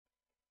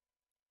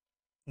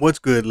What's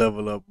good,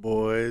 level up,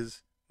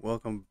 boys?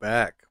 Welcome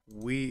back.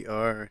 We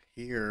are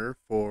here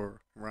for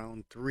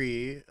round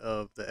three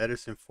of the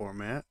Edison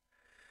format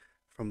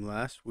from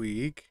last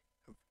week.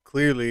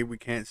 Clearly, we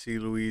can't see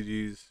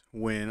Luigi's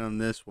win on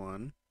this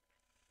one,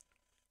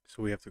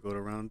 so we have to go to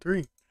round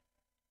three.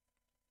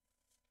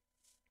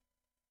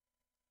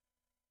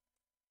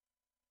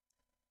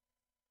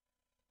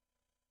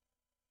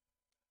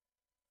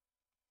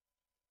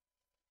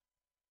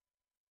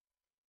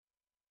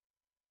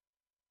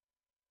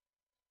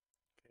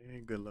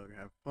 Okay, good luck,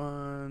 have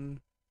fun.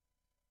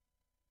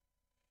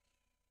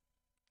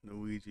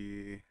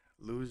 Luigi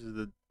loses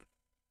the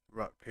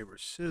rock, paper,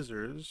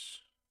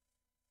 scissors.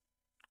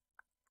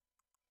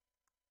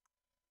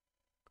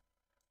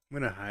 I'm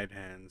gonna hide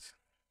hands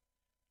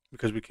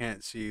because we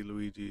can't see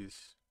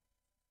Luigi's.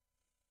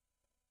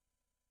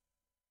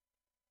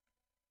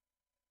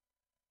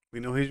 We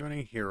know he's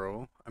running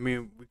hero. I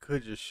mean, we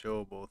could just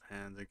show both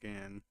hands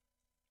again,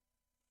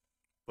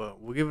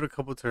 but we'll give it a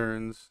couple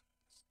turns,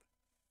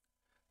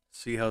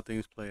 see how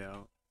things play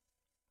out.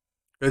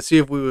 Let's see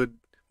if we would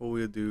what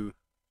we would do.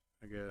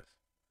 I guess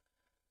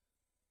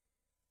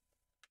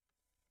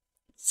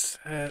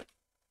set.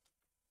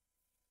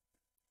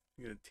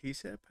 You get a T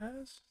set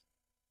pass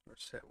or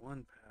set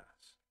one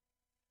pass.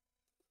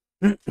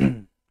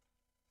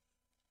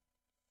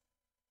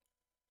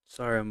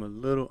 Sorry, I'm a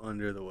little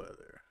under the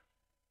weather.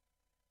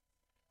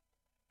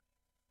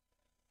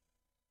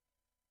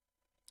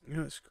 You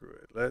know, screw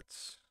it.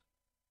 Let's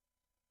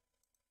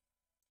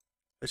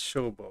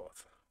show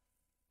both.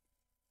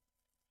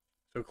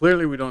 So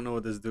clearly we don't know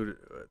what this dude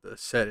the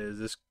set is.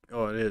 This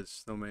oh it is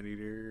Snowman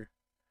Eater.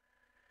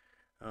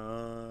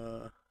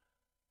 Uh,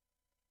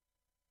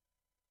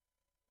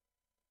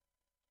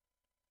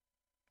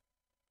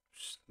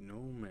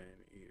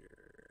 Snowman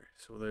Eater.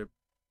 So they're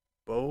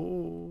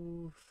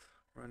both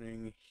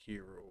running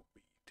Hero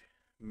Beat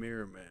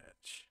mirror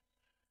match.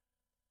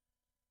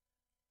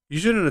 You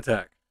shouldn't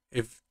attack.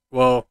 If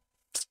well,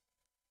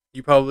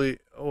 you probably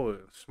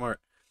smart.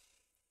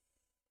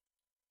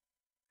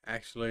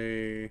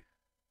 Actually,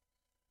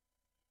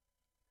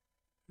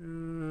 I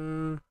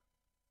mean,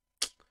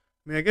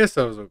 I guess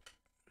that was a.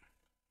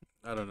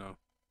 I don't know.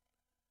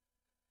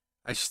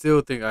 I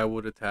still think I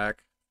would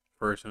attack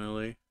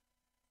personally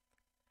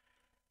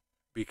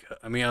because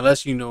I mean,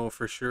 unless you know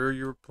for sure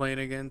you're playing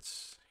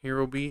against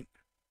Hero Beat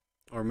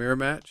or Mirror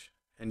Match,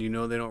 and you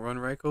know they don't run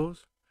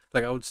Raikos,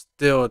 like I would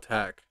still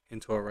attack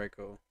into a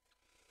Raiko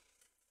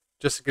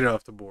just to get it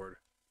off the board,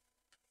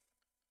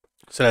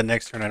 so that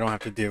next turn I don't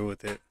have to deal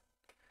with it.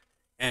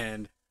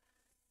 And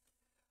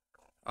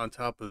on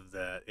top of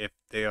that, if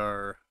they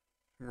are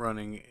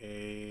running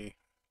a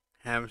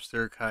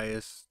Hamster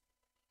Caius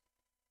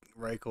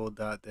Raikou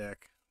dot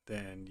deck,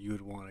 then you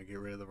would want to get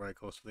rid of the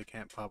Raikou so they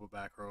can't pop a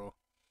back row.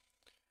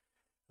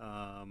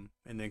 And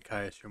then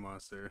Caius your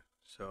monster.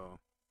 So,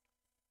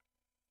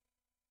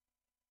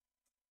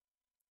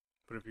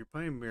 but if you're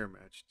playing Mirror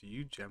Match, do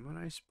you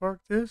Gemini Spark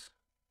this?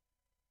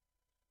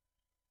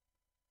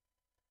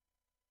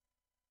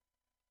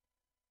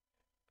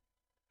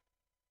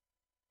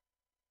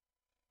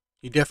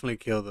 You definitely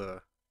kill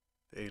the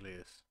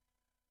alias.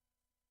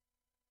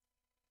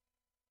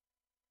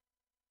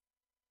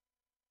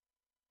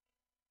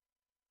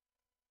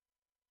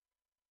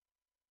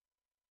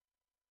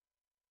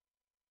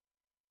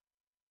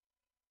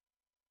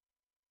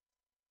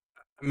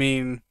 I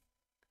mean,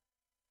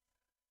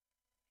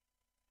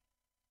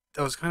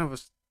 that was kind of a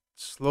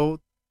slow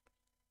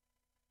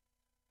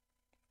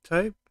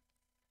type.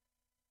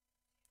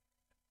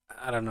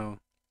 I don't know.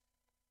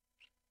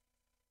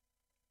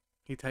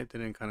 He typed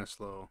it in kind of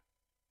slow.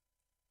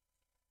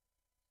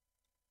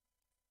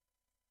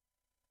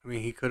 I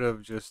mean, he could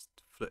have just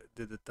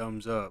did the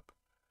thumbs up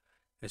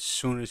as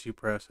soon as you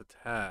press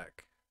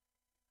attack.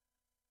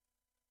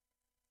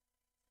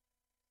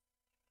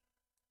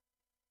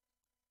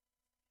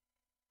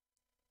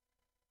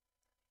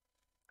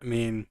 I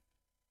mean,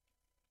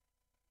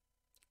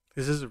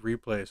 this is a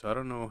replay, so I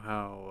don't know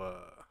how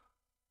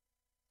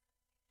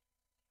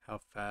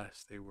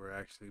fast they were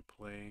actually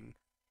playing.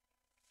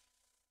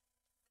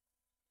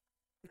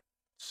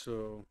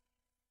 So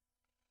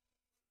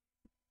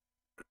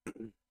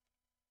it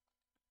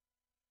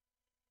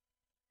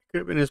could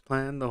have been his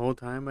plan the whole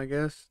time, I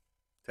guess,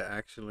 to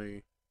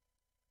actually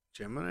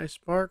Gemini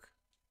Spark,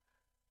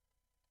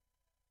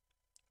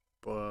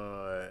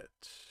 but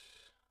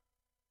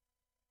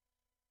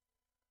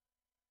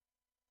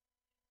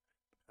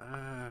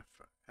I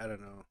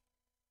don't know.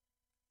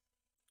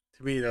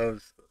 To me, that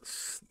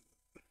was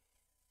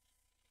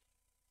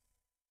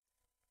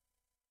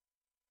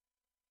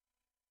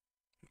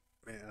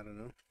man. I don't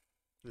know.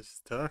 This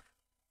is tough.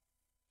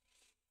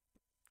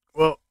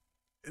 Well,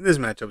 in this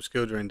matchup,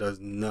 skill drain does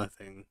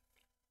nothing,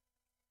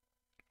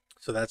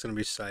 so that's gonna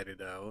be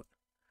sided out.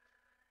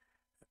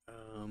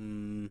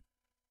 Um.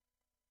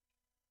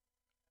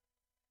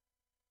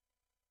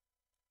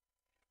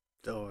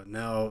 Oh,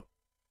 now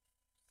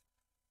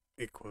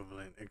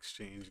equivalent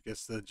exchange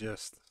gets the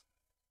gist.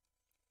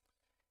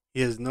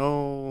 He has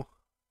no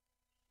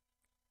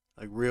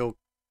like real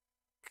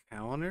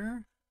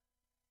counter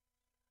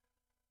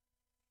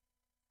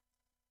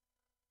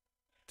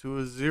to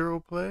a zero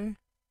play.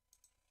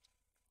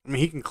 I mean,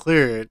 he can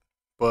clear it,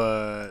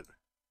 but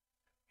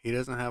he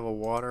doesn't have a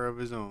water of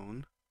his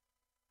own.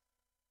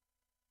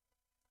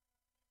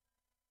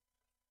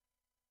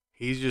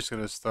 He's just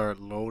gonna start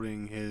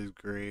loading his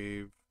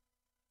grave.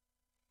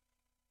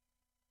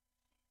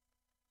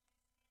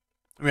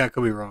 I mean, I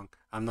could be wrong.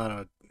 I'm not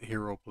a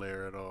hero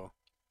player at all.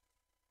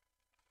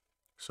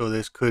 So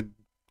this could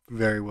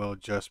very well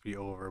just be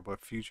over,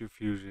 but Future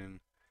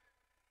Fusion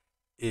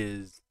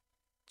is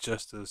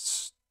just a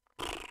it's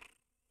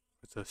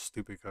a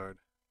stupid card.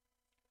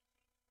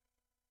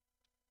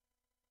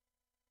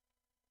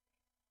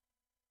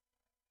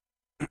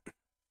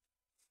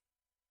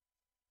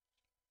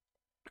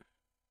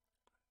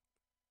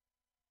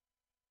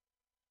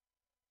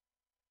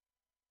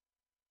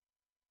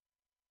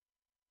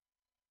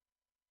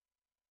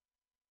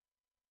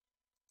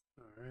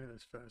 All right,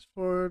 let's fast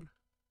forward.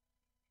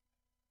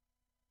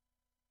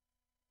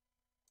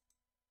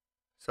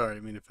 Sorry, I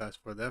didn't mean to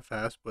fast forward that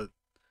fast, but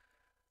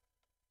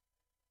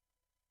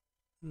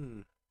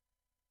hmm,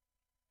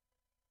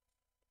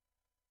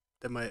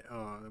 that might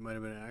have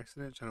been an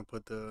accident trying to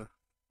put the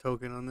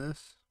token on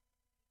this.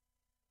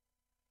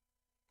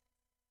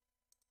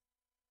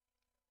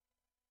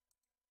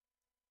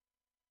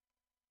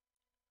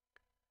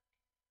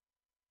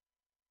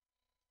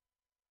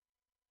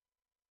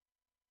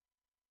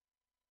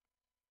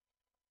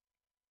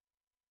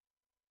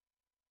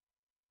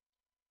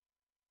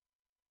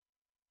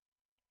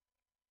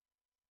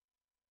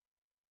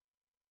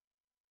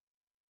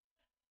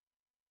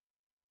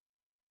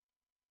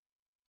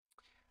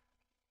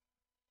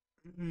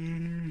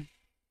 Mm,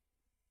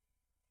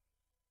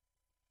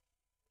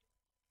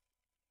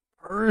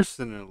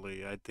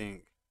 personally, I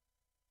think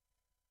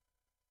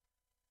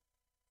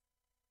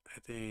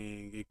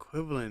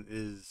equivalent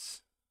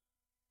is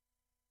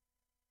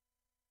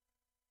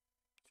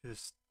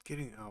just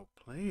getting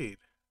outplayed.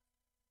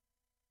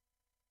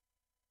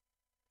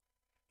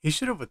 He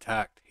should have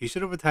attacked. He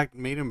should have attacked,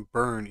 made him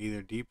burn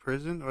either Deep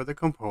Prison or the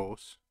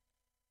Compose.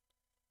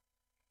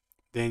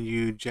 Then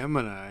you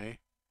Gemini.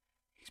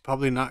 He's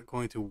probably not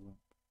going to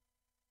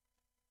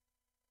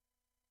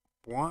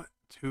want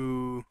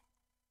to.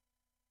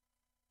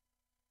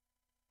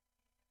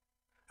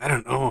 I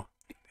don't know.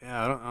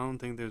 Yeah, I don't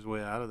think there's a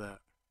way out of that.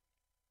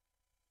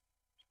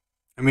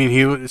 I mean,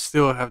 he would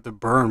still have to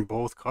burn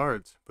both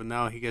cards, but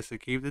now he gets to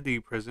keep the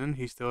Deep Prison.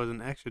 He still has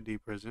an extra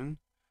Deep Prison.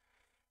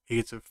 He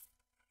gets a.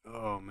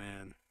 Oh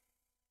man,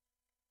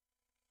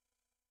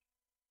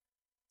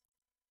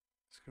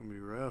 it's gonna be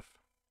rough.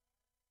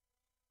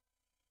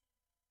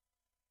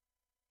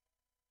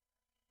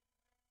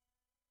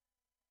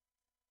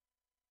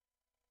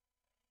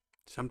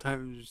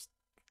 Sometimes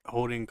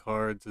holding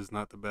cards is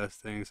not the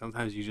best thing.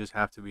 Sometimes you just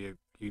have to be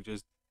you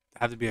just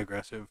have to be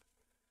aggressive.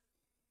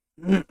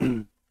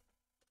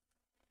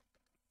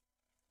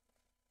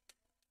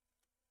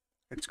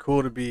 It's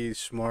cool to be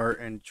smart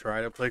and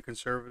try to play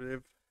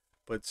conservative,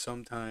 but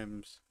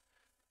sometimes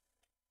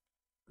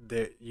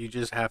that you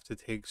just have to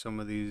take some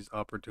of these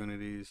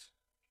opportunities.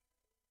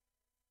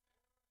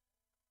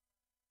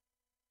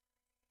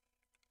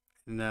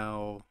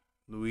 Now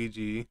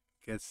Luigi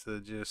gets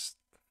to just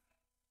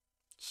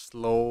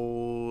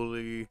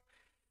slowly.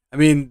 I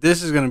mean,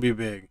 this is gonna be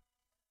big.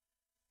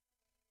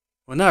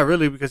 Well, not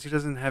really because he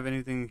doesn't have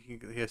anything.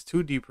 He has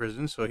two deep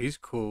prisons, so he's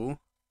cool.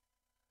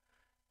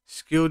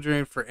 Skill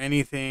drain for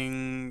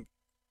anything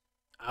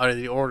out of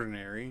the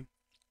ordinary.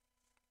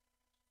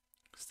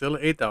 Still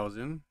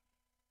 8,000.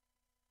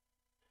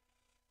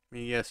 I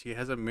mean, yes, he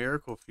has a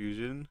miracle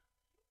fusion,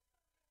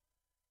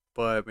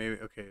 but maybe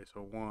okay.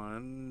 So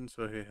one.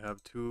 So he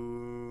have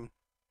two.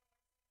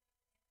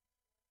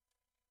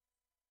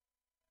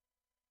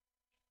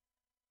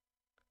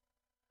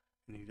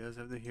 And he does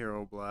have the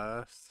Hero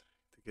Blast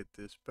to get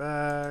this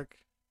back.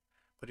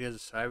 But he has a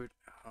Cyber.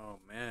 Oh,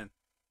 man.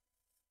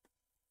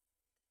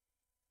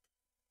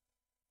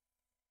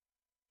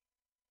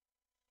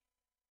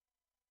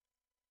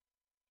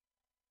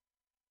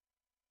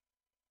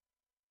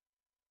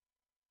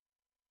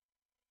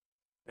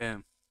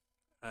 Damn.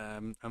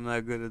 I'm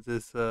not good at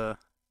this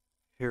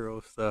hero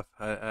stuff.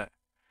 I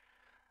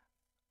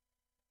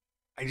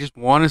just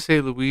want to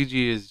say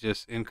Luigi is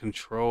just in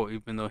control,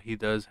 even though he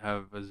does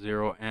have a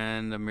zero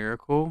and a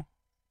miracle.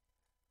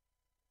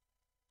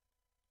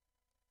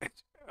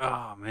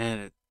 Oh,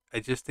 man. I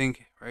just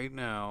think right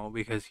now,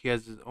 because he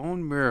has his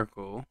own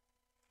miracle,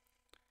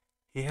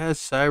 he has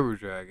Cyber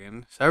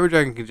Dragon. Cyber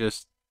Dragon can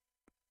just.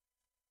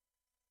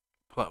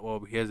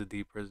 Well, he has a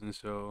deep prison,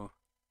 so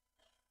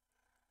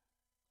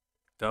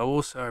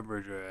double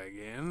Cyber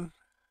Dragon.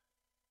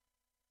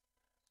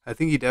 I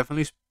think he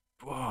definitely.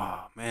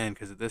 Oh man,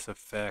 because of this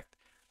effect,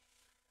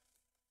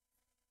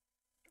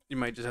 you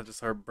might just have to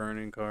start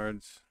burning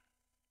cards.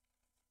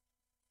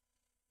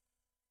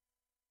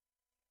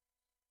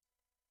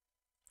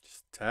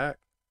 Just attack.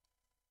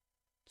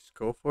 Just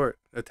go for it.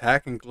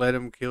 Attack and let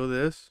him kill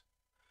this.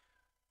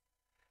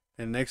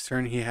 And next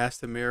turn he has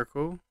to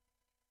miracle.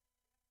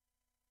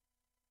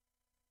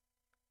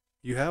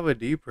 You have a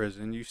D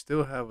prison. You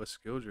still have a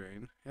skill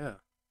drain. Yeah.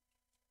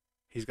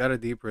 He's got a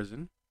D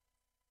prison.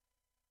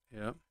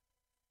 Yep.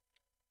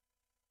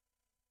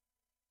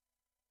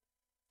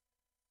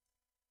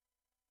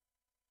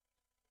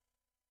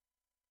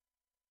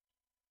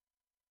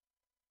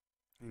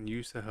 And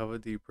you still have a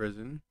D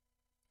prison.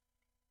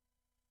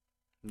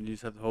 You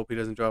just have to hope he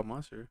doesn't drop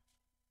monster.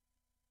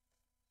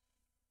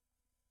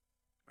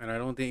 And I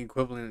don't think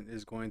equivalent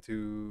is going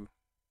to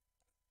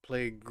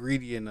play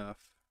greedy enough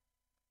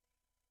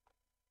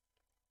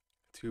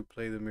to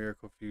play the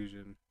Miracle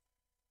Fusion.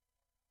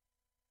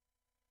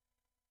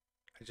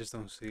 I just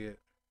don't see it.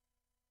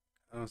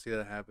 I don't see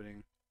that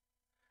happening.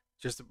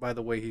 Just by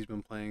the way he's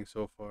been playing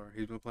so far.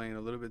 He's been playing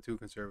a little bit too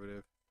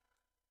conservative.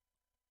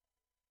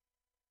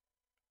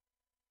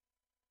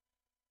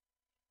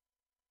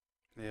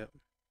 Yep.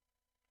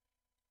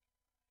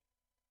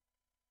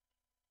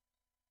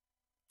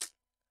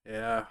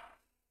 Yeah.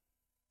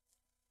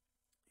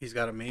 He's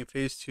got a main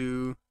phase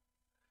two.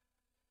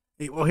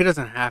 Well, he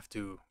doesn't have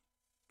to.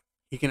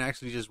 He can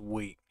actually just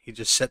wait. He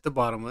just set the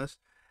bottomless.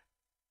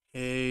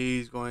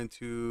 He's going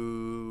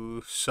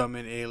to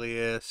summon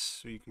Alias,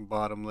 so you can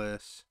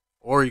bottomless,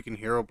 or you can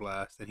Hero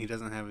Blast, and he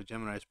doesn't have a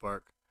Gemini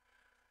Spark.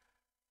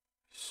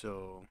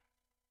 So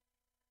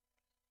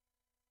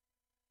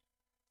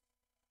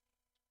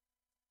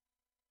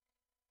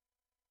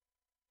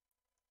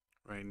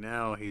right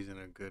now he's in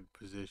a good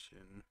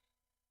position.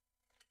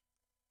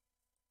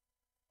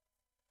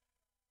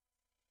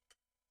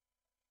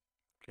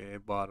 Okay,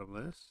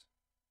 bottomless.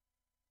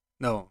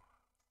 No.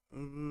 I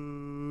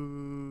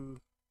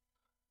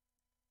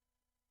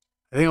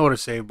think I would have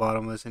saved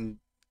bottomless and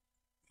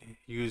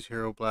used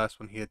Hero Blast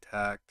when he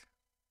attacked.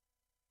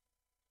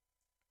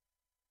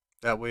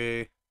 That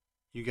way,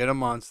 you get a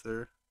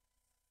monster.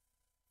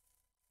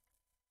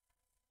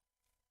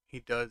 He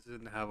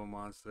doesn't have a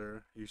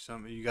monster.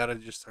 You gotta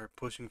just start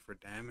pushing for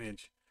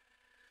damage.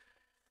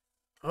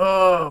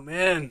 Oh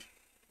man,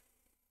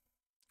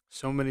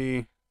 so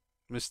many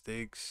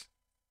mistakes.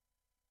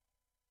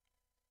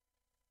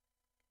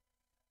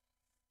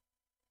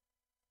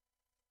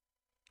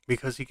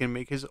 Because he can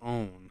make his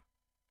own.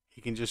 He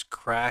can just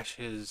crash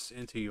his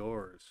into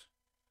yours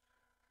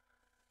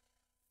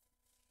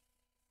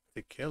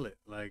to kill it.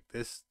 Like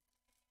this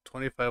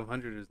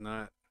 2500 is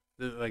not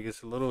like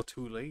it's a little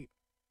too late.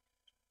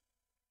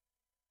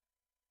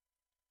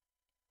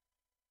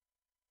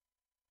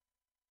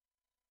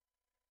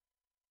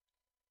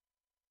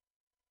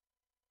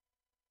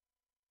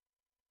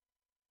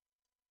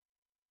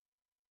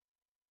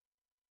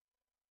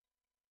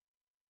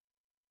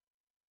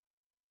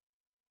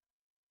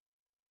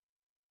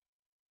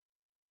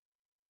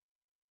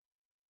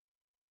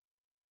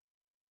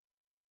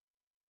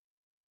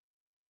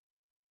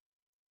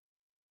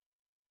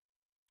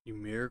 You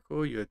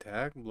miracle, you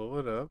attack, blow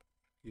it up,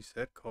 you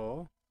set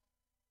call.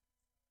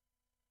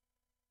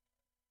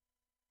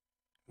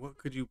 What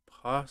could you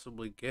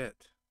possibly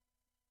get?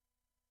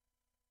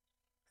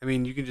 I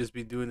mean, you can just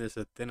be doing this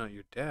to thin out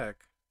your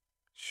deck.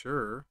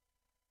 Sure.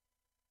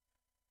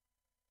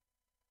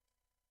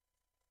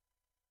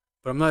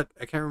 But I'm not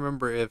I can't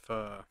remember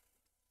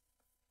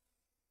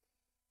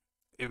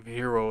if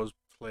heroes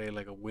play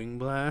like a wing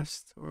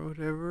blast or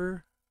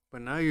whatever.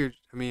 But now I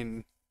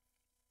mean,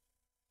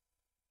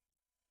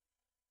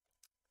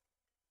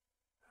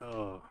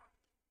 oh,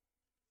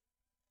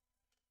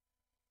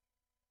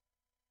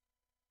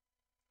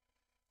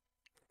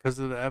 because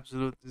of the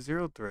absolute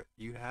zero threat.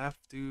 You have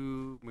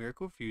to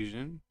Miracle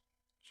Fusion,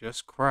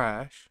 just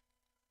crash,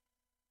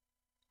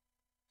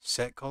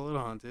 set Call It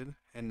Haunted,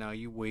 and now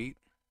you wait.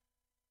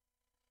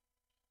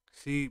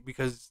 See,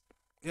 because,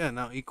 yeah,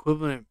 now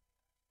equivalent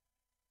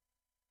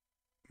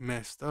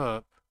messed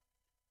up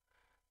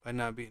by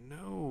not being.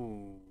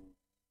 No.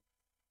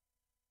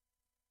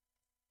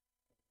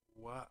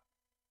 Why?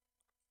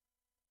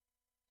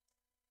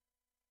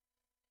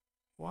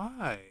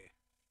 Why?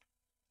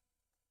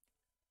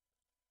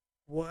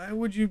 Why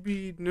would you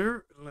be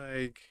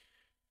like.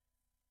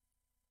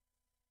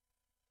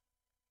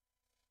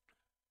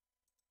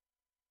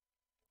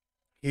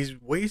 He's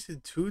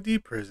wasted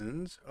 2D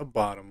prisons, a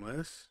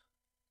bottomless.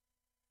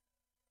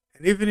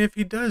 And even if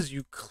he does,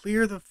 you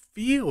clear the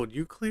field.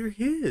 You clear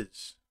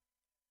his.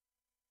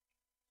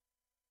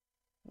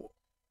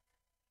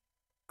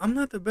 I'm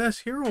not the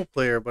best hero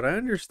player, but I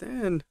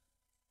understand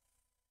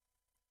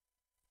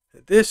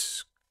that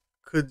this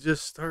could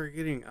just start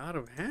getting out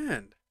of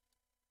hand.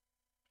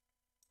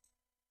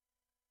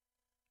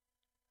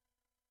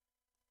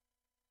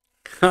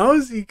 How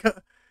is he?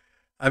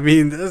 I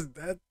mean,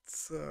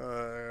 that's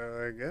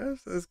I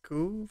guess that's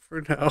cool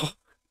for now.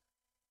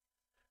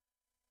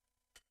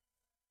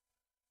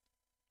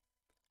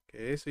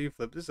 Okay, so you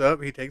flip this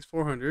up. He takes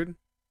 400,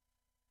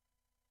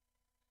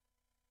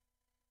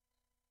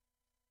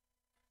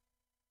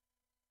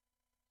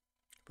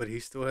 but he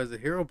still has a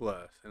hero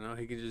blast, and now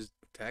he can just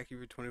attack you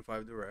for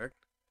 25 direct.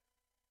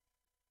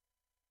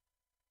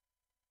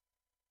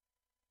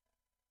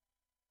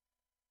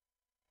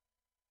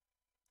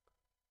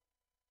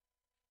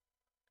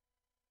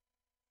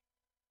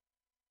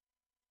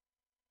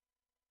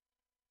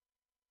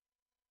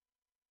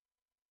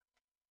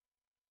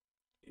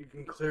 You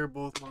can clear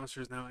both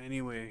monsters now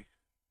anyway.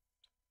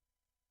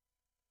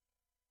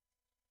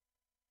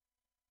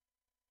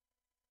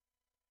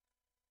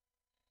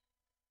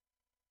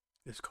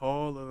 This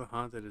Call of the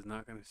Haunted is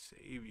not going to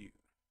save you.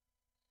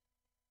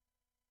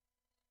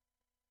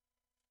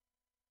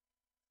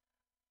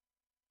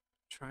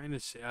 Trying to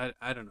say,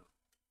 I don't know.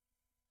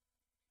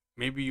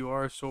 Maybe you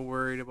are so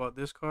worried about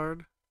this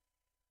card,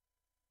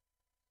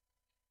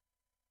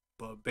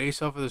 but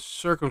based off of the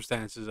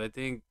circumstances, I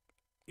think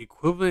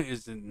equivalent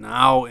is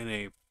now in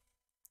a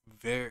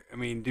very. I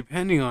mean,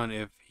 depending on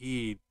if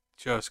he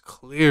just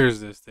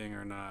clears this thing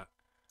or not.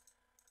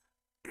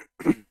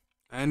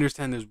 I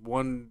understand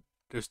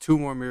there's two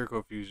more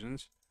miracle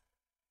fusions.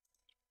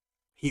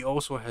 He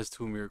also has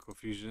two miracle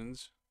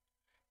fusions.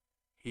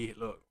 He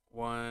look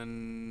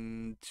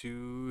one,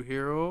 two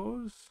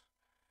heroes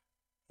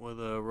with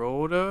a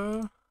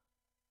Rhoda.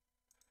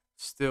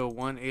 Still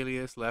one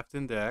alias left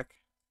in deck.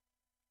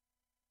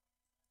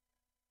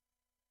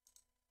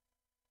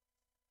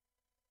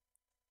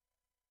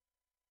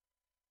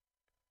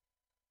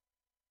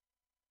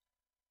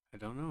 I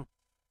don't know.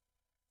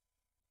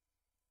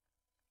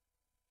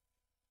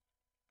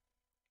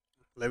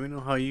 Let me know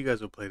how you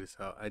guys will play this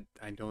out.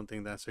 I don't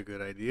think that's a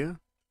good idea.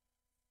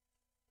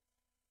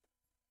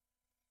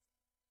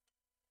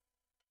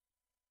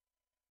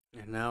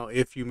 And now,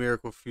 if you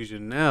Miracle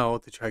Fusion now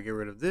to try to get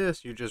rid of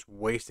this, you're just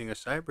wasting a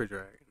Cyber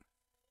Dragon.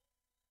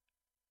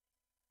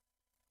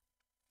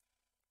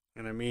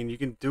 And I mean, you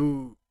can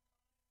do.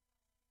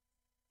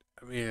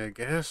 I mean, I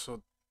guess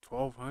so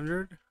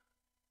 1200.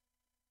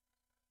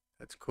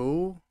 That's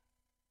cool.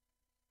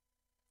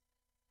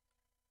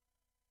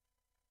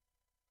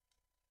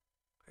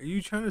 Are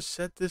you trying to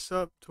set this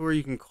up to where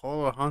you can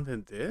call a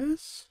haunted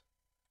this?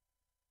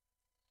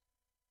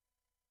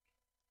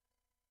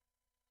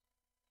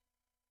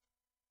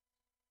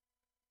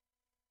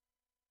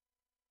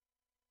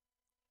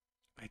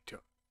 I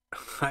don't.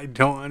 I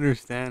don't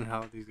understand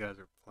how these guys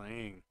are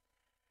playing.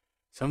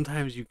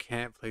 Sometimes you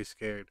can't play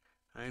scared.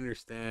 I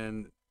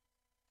understand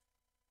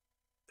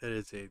that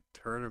it's a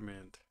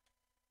tournament,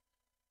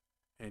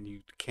 and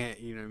you can't.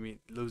 You know, what I mean,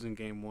 losing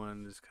game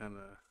one is kind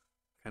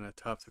of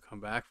tough to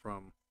come back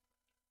from.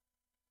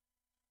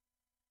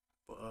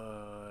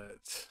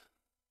 But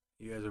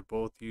you guys are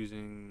both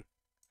using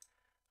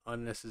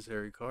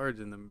unnecessary cards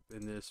in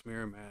this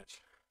mirror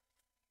match,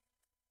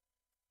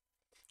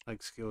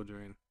 like skill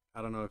drain.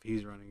 I don't know if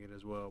he's running it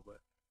as well, but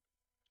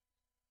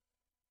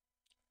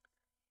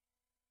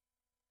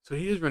so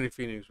he is running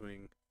Phoenix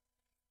Wing.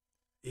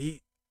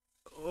 He,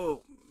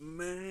 oh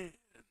man,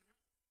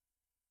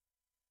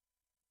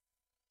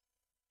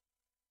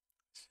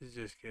 this is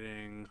just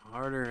getting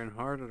harder and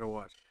harder to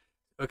watch.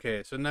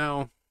 Okay, so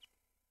now,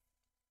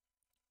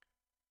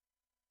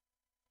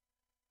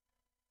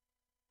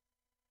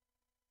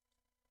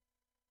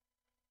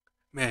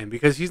 man,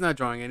 because he's not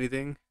drawing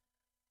anything,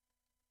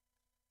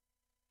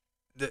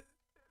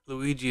 the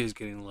Luigi is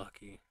getting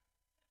lucky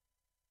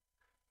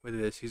with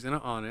this. He's gonna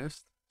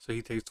honest, so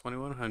he takes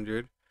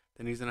 2100.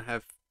 Then he's gonna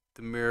have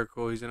the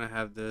miracle. He's gonna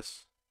have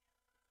this,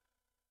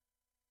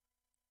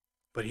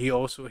 but he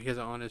has an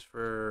honest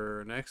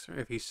for next turn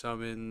if he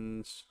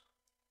summons.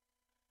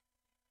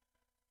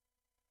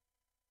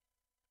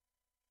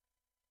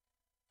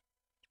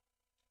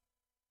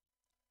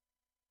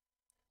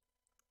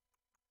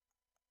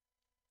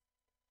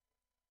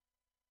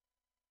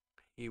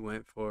 He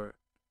went for it.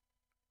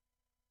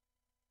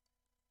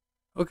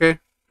 Okay.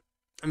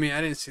 I mean,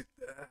 I didn't see.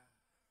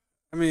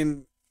 I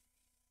mean,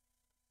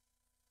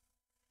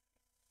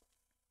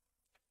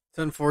 it's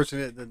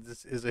unfortunate that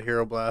this is a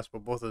hero blast,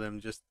 but both of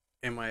them just,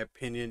 in my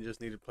opinion, just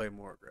need to play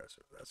more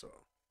aggressive. That's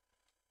all.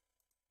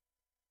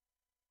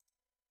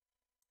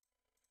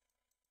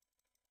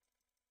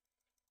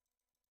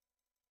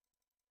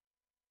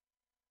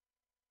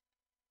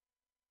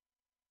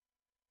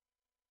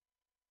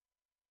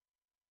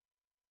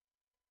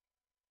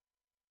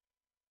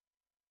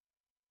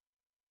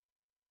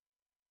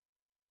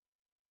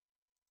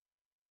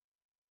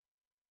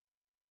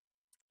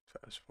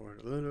 Fast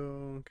forward a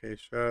little. Okay,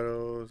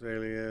 shadows,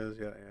 alias.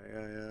 Yeah, yeah,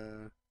 yeah,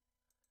 yeah.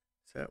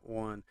 Set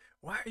one.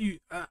 Why are you?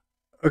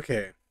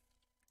 Okay,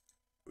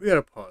 we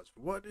gotta pause.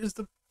 What is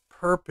the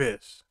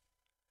purpose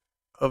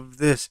of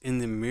this in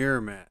the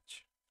mirror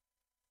match?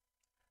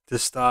 To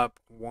stop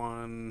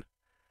one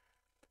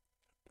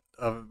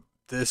of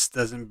this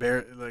doesn't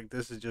bear like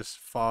this is just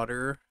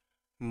fodder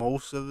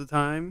most of the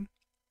time.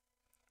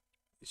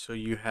 So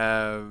you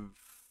have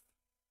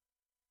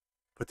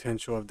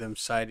potential of them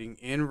siding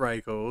in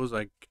Rykos.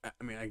 Like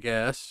I mean, I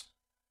guess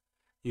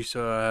you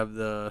still have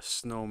the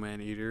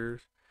snowman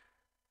eaters.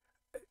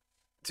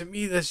 To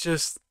me, that's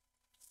just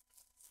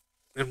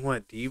and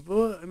what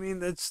diva? I mean,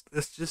 that's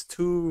just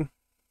too.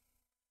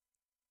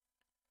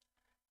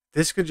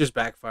 This could just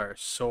backfire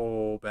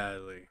so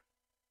badly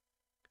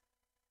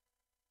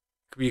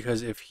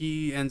because if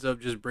he ends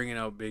up just bringing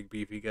out big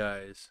beefy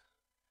guys,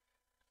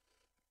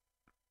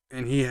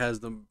 and he has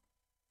the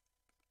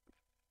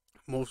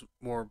most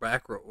more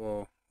back row.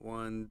 Well,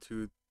 one,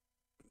 two,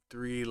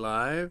 three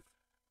live.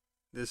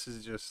 This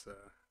is just so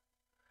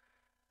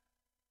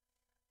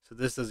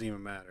this doesn't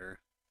even matter.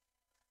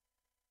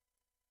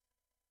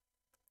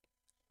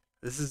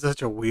 This is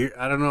such a weird.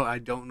 I don't know. I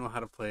don't know how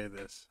to play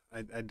this.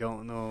 I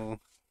don't know.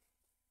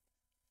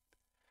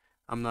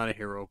 I'm not a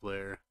hero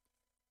player.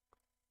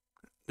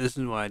 This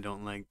is why I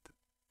don't like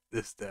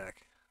this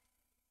deck.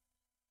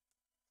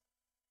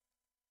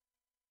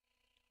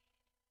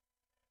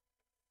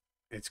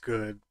 It's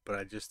good, but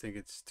I just think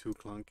it's too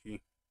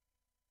clunky.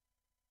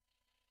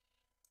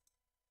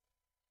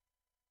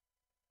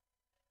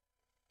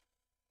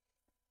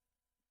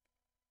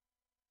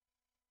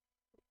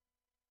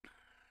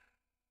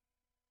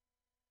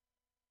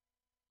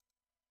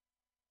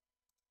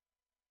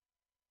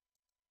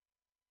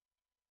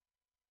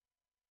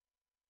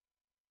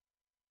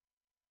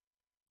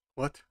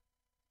 What?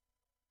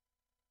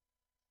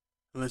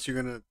 Unless you're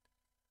gonna.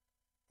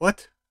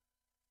 What?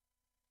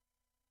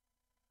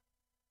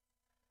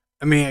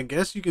 I mean, I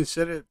guess you can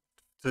set it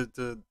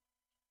to.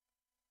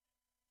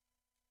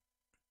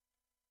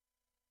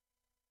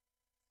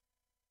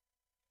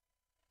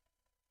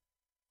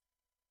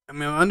 I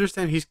mean, I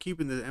understand he's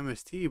keeping the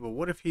MST, but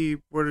what if he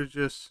were to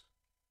just.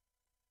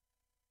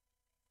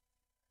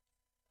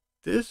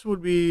 This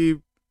would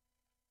be.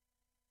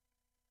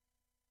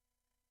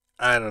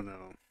 I don't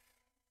know.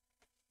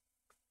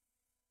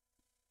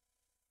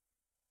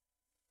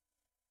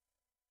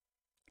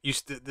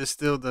 This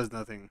still does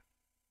nothing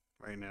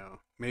right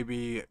now.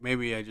 Maybe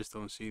I just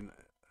don't see.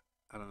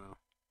 I don't know.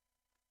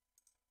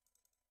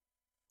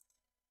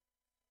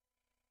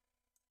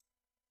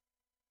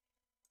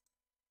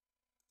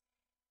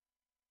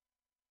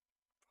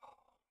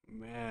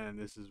 Man,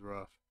 this is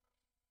rough.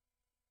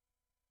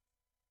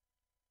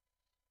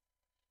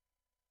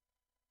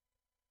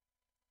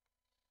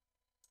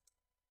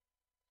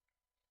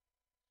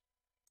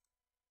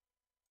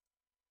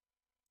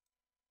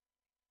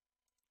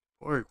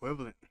 Or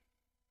equivalent.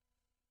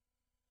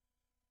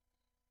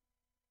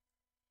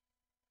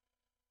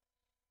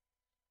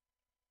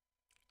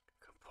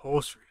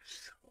 Compulsory.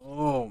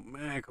 Oh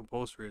man,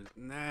 compulsory is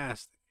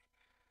nasty.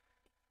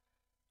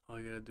 All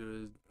you gotta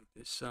do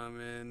is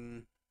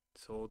summon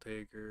Soul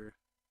Taker.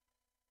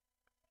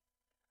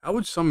 I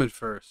would summon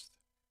first,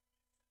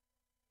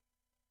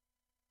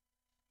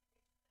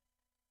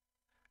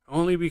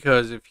 only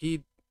because if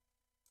he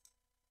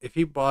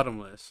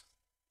bottomless,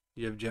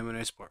 you have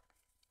Gemini Spark.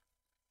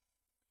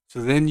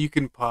 So then you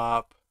can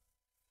pop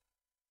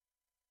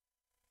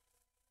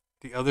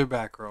the other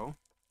back row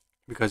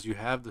because you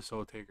have the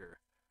Soul Taker.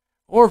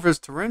 Or if it's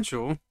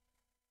torrential,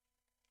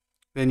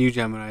 then you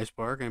Gemini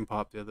Spark and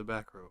pop the other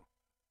back row.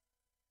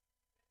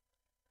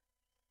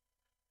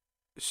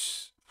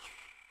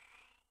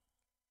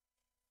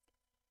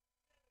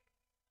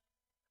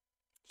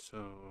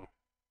 So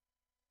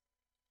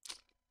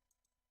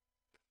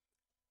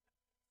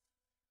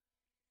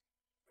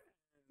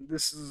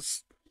this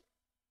is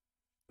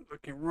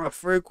looking rough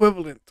for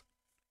equivalent.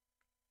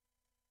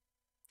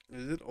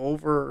 Is it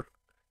over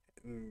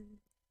in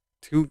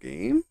 2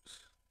 games?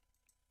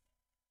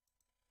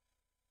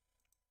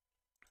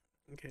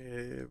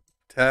 Okay,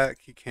 attack.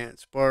 He can't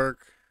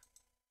spark.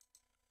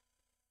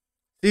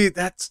 See,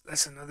 that's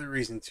another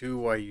reason too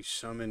why you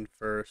summon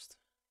first.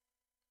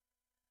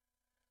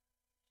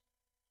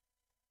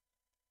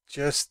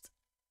 Just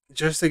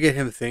just to get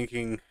him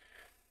thinking.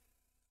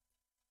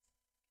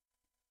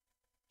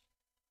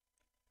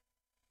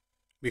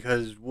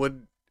 Because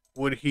would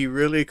he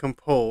really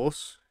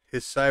compulse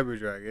his Cyber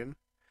Dragon,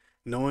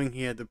 knowing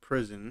he had the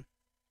prison?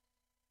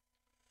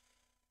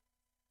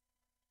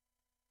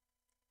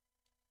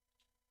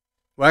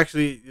 Well,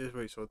 actually, just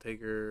wait. So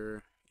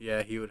Taker,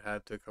 yeah, he would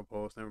have to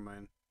compulse. Never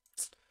mind.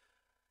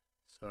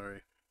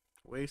 Sorry,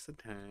 waste of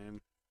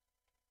time.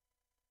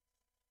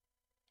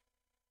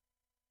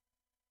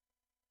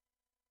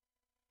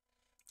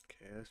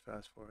 Okay, let's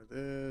fast forward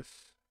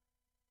this.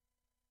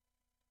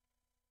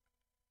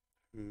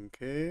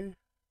 Okay.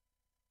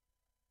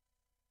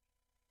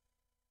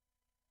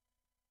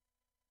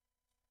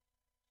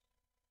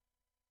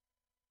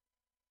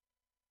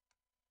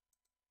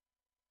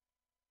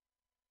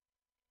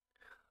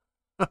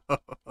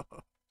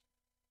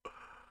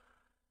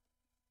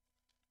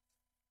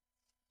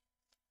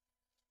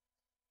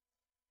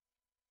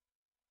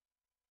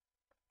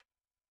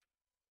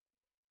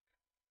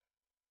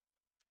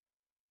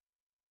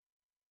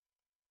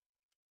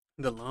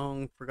 The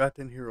long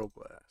forgotten hero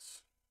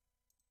blast.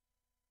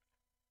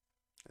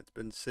 It's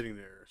been sitting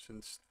there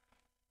since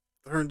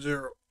turn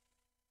zero.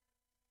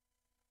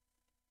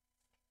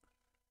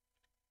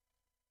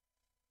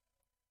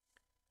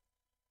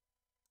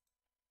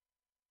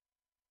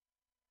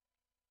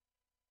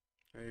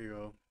 There you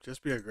go.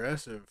 Just be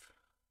aggressive.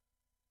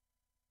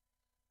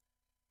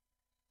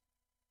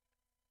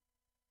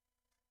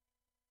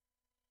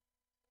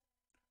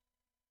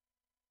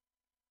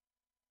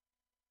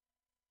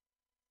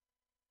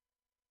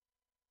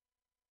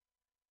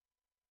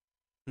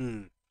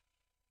 Hmm.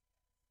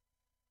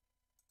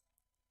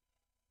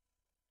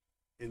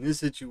 In this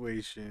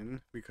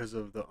situation, because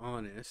of the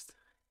honest,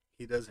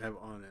 he does have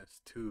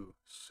honest too.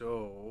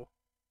 So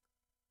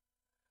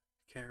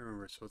Can't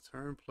remember. So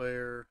turn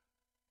player.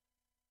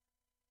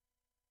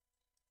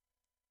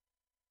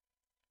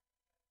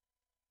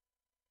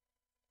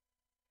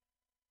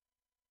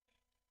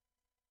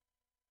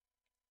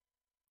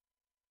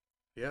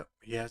 Yep.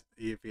 He has.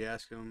 If you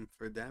ask him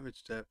for damage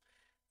step,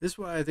 this is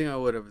why I think I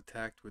would have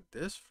attacked with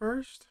this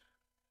first.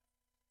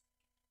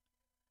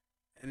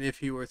 And if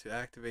he were to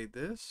activate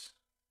this,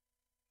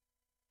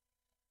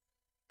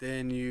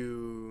 then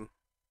you.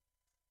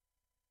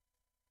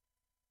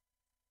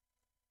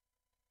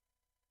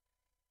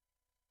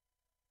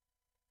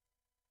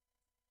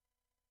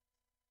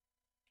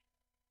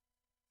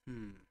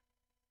 Hmm.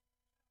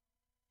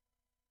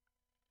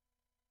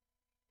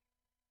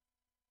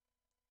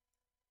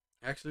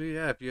 Actually,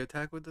 yeah. If you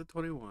attack with the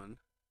 21.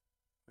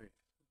 Wait.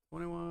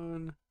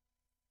 21.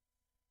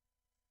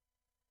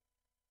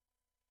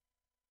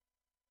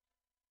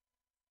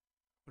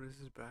 What is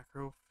this back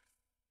row?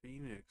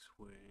 Phoenix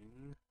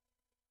Wing.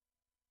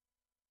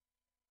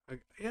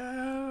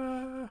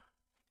 Yeah.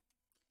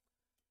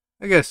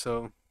 I guess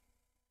so.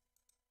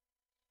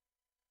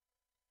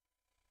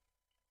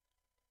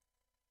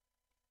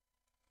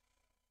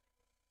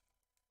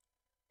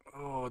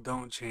 Oh,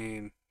 don't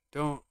chain.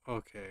 Don't.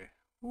 Okay.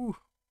 Ooh.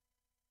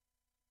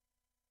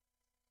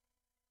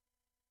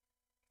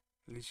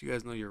 At least you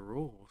guys know your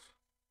rules.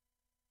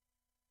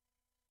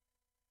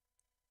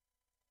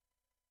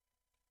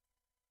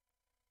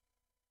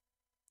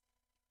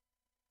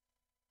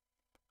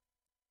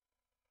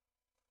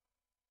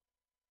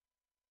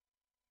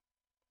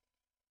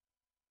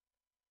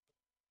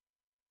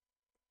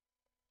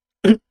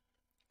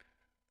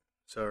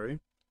 Sorry.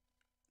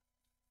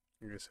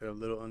 I guess I a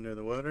little under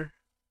the water.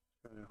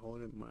 Trying to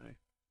hold in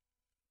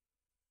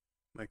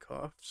my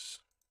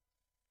coughs.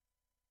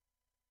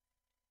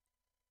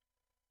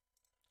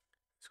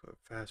 Let's go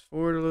fast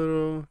forward a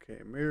little.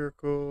 Okay,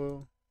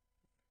 miracle.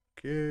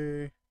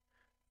 Okay.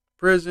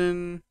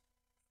 Prison.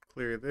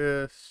 Clear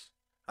this.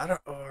 I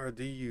don't. Or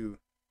do you?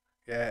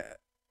 Yeah.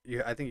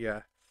 Yeah. I think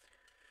yeah.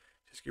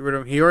 Just get rid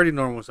of him. He already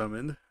normal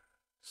summoned,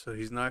 so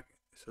he's not.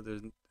 So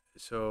there's.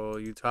 So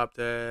you top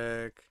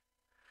deck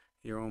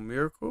your own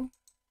miracle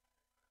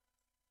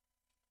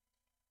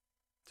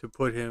to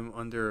put him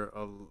under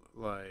a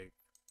like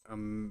a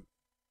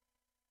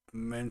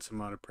immense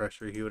amount of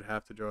pressure. He would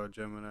have to draw a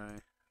Gemini.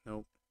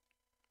 Nope.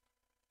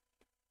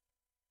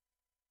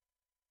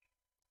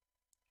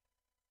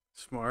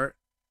 Smart.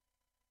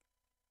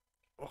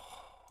 Oh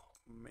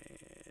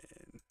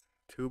man.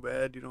 Too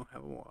bad you don't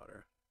have a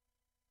water.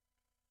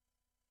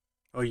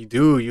 Oh, you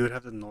do. You would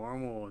have the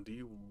normal. Do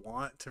you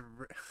want to?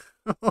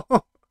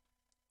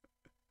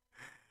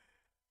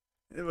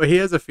 But he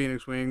has a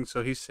Phoenix Wing,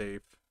 so he's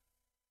safe.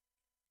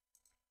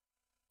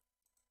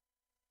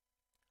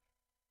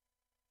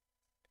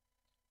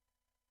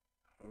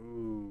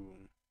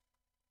 Ooh.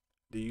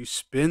 Do you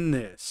spin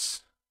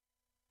this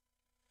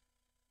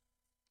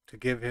to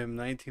give him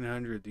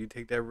 1900? Do you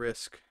take that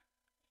risk?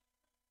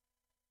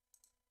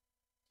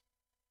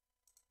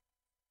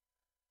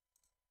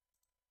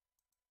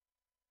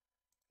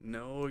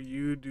 No,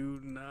 you do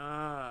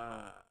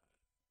not.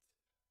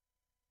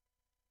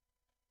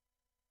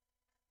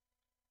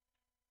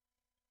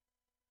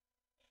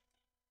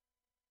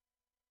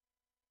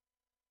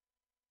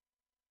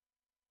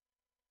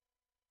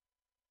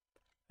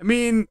 I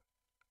mean,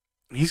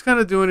 he's kind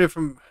of doing it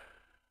from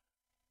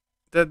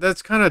that.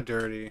 That's kind of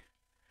dirty.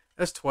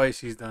 That's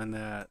twice he's done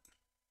that.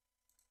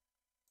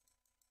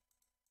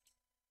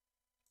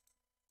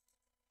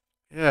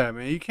 Yeah,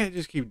 man, you can't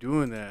just keep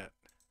doing that.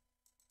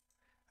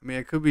 I mean,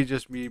 it could be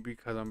just me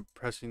because I'm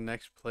pressing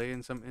next play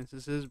in some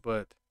instances,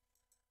 but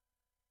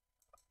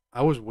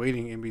I was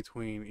waiting in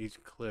between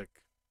each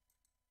click.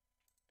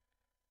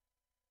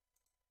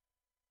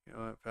 You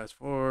know what? Fast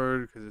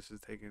forward because this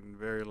is taking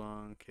very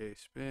long. Okay,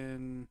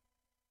 spin.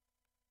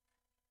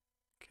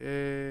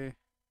 Okay,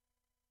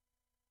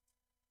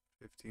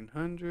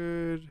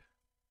 1500.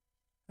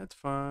 That's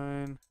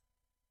fine.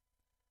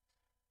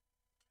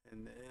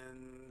 And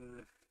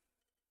then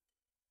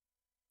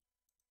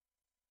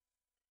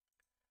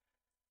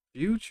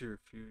future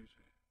fusion.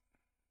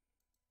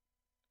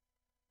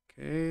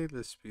 Okay,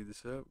 let's speed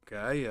this up.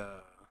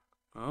 Gaia.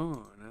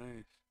 Oh,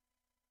 nice.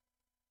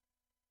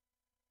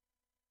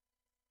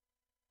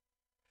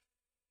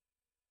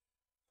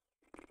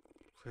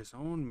 His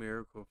own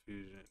miracle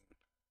fusion.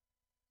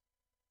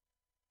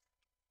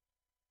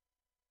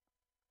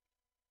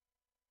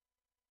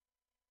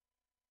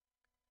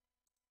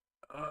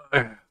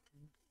 Uh,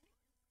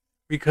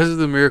 because of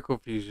the miracle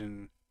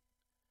fusion,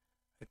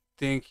 I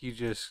think you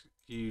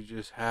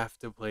just have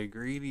to play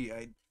greedy.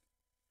 I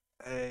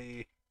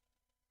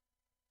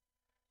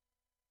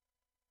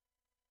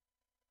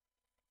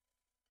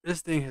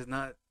this thing has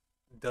not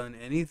done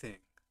anything.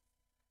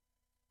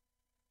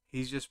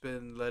 He's just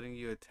been letting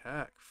you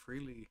attack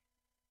freely.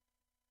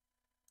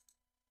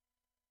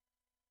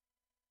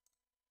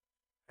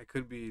 I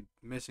could be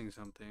missing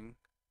something,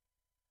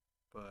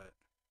 but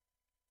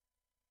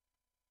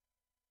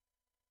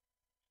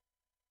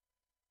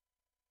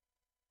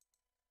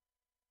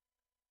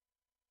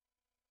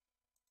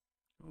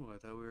Oh, I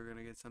thought we were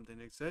gonna get something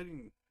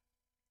exciting.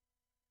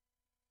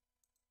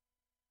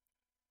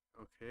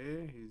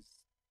 Okay, he's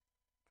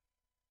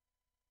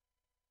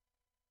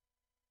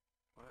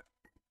what?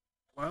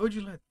 Why would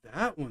you let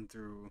that one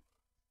through?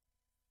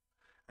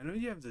 I know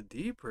you have the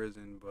D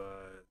prison,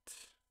 but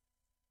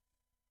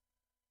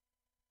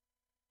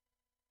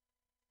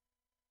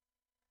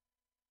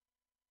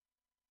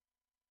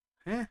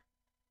eh,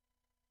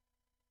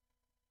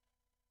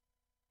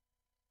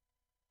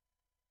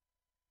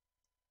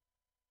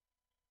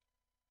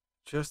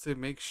 just to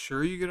make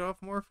sure you get off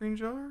morphine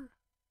jar.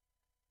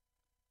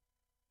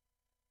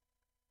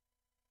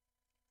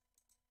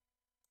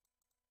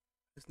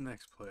 This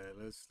next play,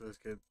 let's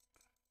get.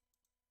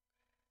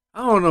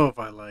 I don't know if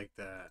I like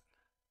that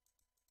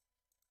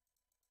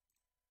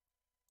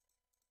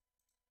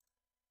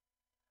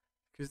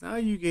because now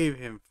you gave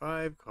him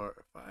five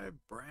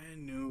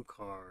brand new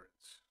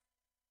cards,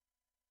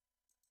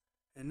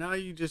 and now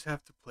you just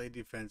have to play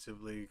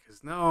defensively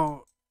because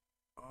now,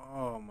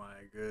 oh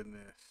my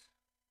goodness.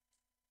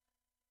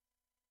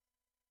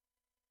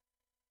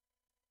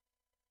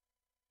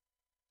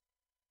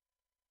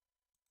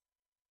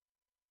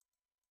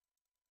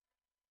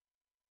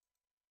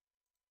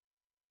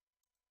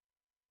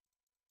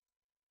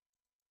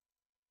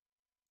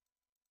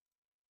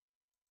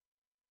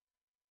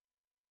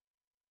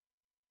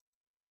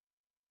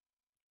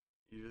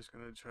 You're just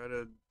gonna try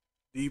to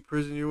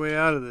de-prison your way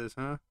out of this,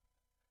 huh?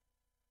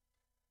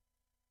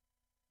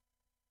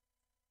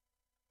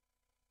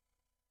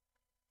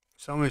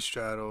 Summon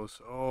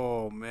straddles.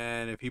 Oh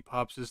man, if he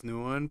pops this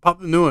new one, pop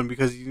the new one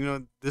because you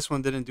know this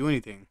one didn't do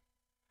anything.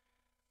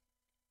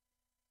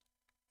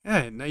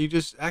 Yeah, now you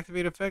just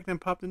activate effect and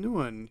pop the new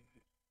one.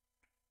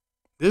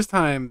 This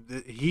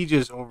time he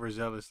just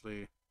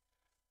overzealously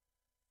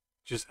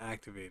just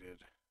activated.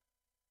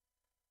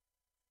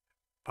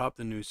 Pop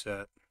the new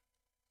set.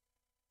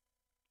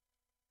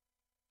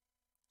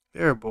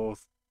 They're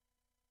both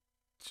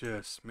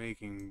just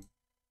making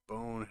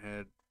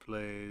bonehead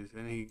plays,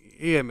 and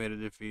he had made a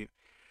defeat.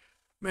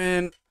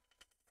 Man,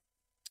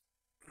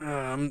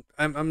 I'm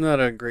not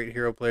a great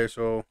hero player,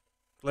 so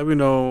let me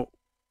know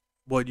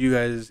what you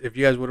guys if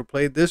you guys would have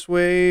played this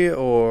way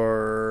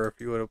or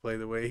if you would have played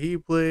the way he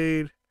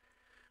played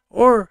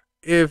or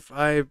if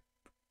I'm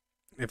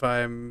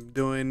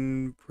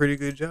doing pretty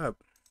good job.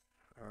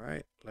 All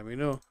right, let me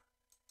know.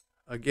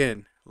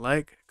 Again,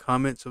 like,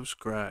 comment,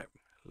 subscribe.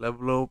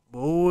 Level up,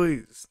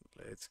 boys.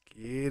 Let's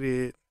get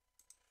it.